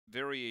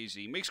Very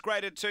easy. Mixed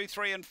graded 2,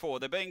 3 and 4.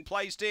 They're being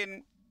placed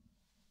in.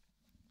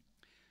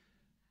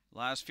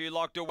 Last few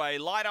locked away.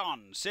 Light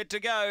on. Set to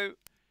go.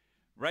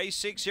 Race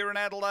 6 here in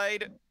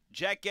Adelaide.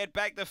 Jack Get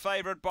Back the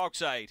favourite,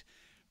 box 8.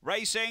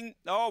 Racing,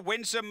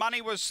 Win Some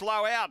Money was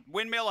slow out.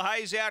 Windmill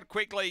Hayes out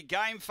quickly.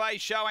 Game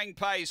Face showing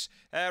pace.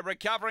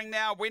 Recovering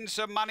now, Win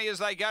Some Money as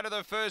they go to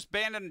the first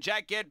bend, and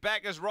Jack Get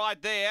Back is right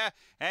there.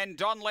 And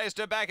Don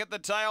Lester back at the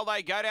tail.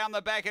 They go down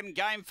the back, and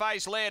Game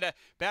Face led.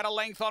 About a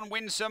length on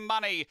Win Some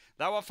Money.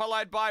 They were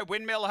followed by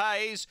Windmill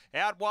Hayes.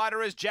 Out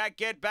wider as Jack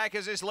Get Back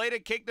as this leader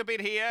kicked a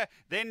bit here.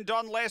 Then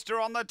Don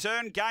Lester on the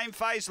turn. Game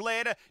Face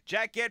led.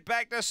 Jack Get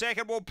Back the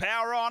second will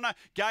power on.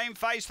 Game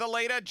Face the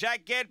leader.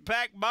 Jack Get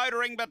Back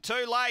motoring but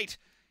too late.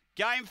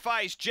 Game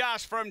Face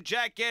just from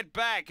Jack Get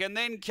Back, and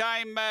then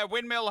came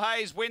Windmill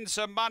Hayes, Win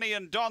Some Money,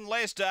 and Don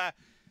Lester.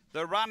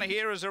 The run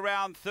here is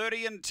around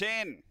 30 and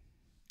 10.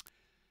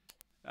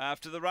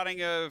 After the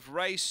running of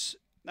race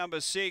number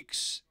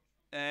 6,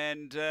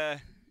 and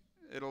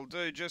it'll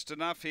do just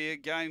enough here.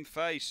 Game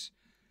Face,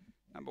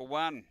 number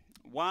 1,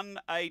 1,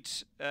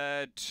 8,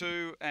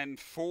 2 and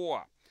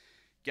 4.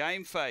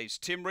 Game Face,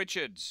 Tim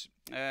Richards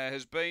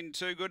has been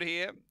too good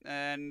here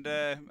and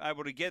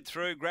able to get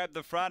through, grab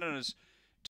the front, and has